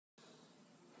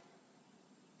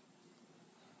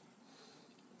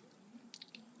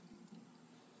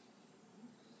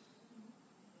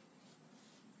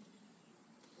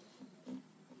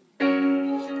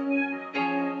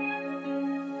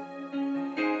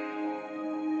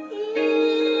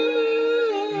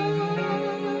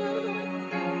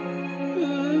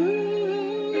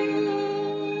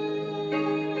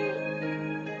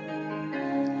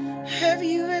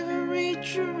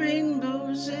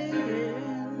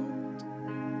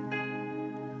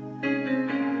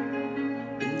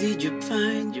did you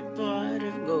find your pot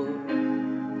of gold?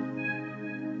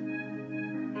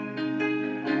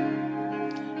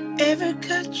 Ever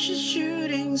catch a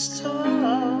shooting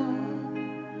star?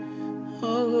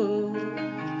 Oh,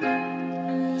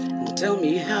 and tell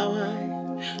me how high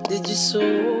did you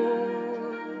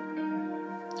soar?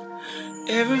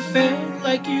 Ever felt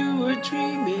like you were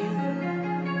dreaming,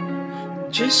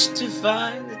 just to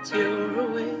find that you're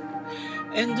awake,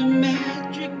 and the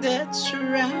magic that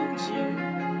surrounds you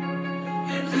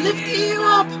lift you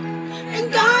up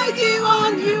and guide you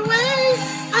on your way?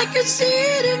 I can see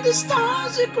it in the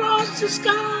stars across the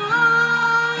sky.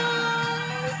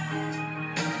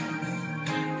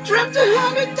 Dreamt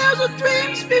 100,000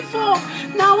 dreams before,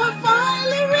 now I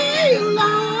finally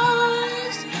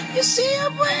realize. You see,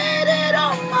 I've waited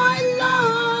all my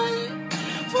life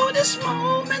for this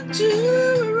moment to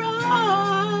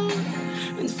arrive,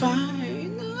 and finally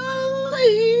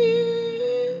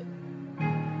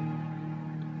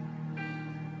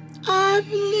I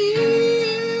believe.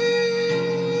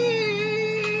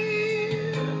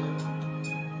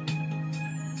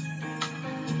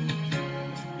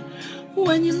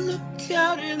 When you look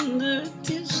out in the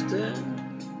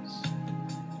distance,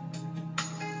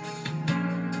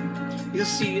 you'll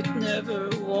see it never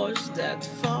was that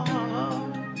far.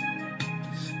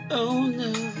 Oh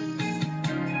no,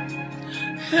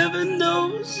 heaven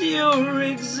knows your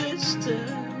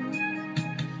existence.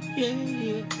 Yeah,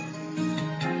 yeah.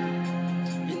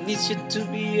 It needs you to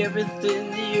be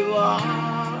everything you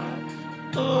are.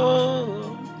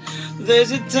 Oh,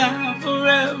 there's a time for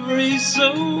every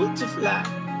soul to fly.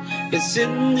 It's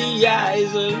in the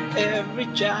eyes of every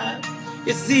child.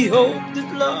 It's the hope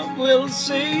that love will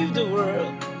save the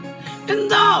world.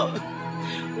 And oh,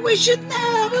 we should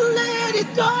never let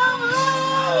it go.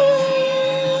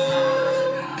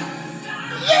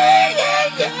 Yeah, yeah,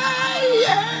 yeah,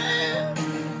 yeah.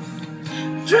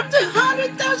 Dreamt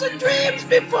 100,000 dreams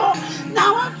before,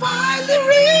 now I finally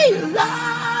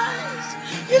realize.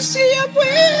 You see, I've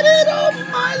waited all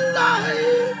my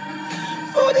life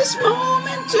for this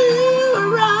moment to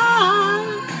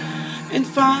arrive, and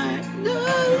finally,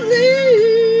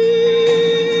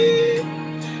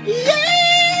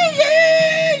 yeah,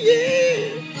 yeah, yeah,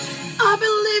 I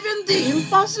believe in the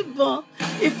impossible.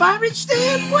 If I reach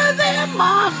deep within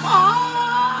my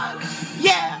heart,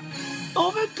 yeah,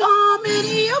 overcome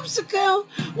any obstacle,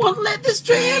 won't let this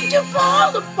dream to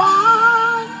fall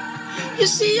apart. You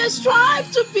see, I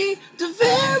strive to be the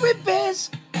very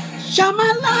best, shine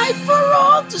my light for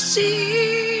all to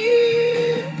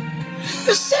see.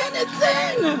 'Cause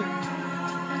anything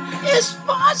is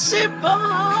possible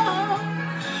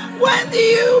when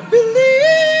you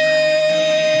believe.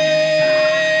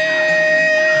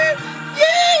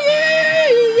 Yeah, yeah,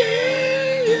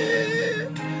 yeah, yeah.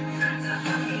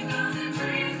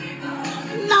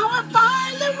 Now I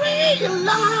finally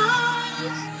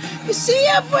realize. You see,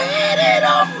 I've waited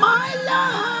all my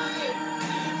life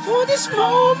for this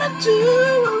moment to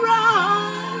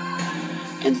arrive,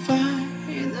 and finally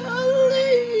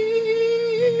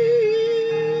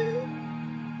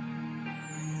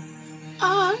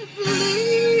I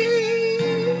believe.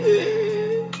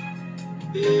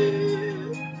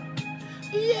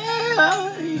 Yeah,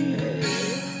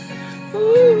 yeah.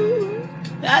 Ooh,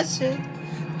 that's it.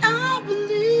 I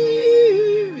believe.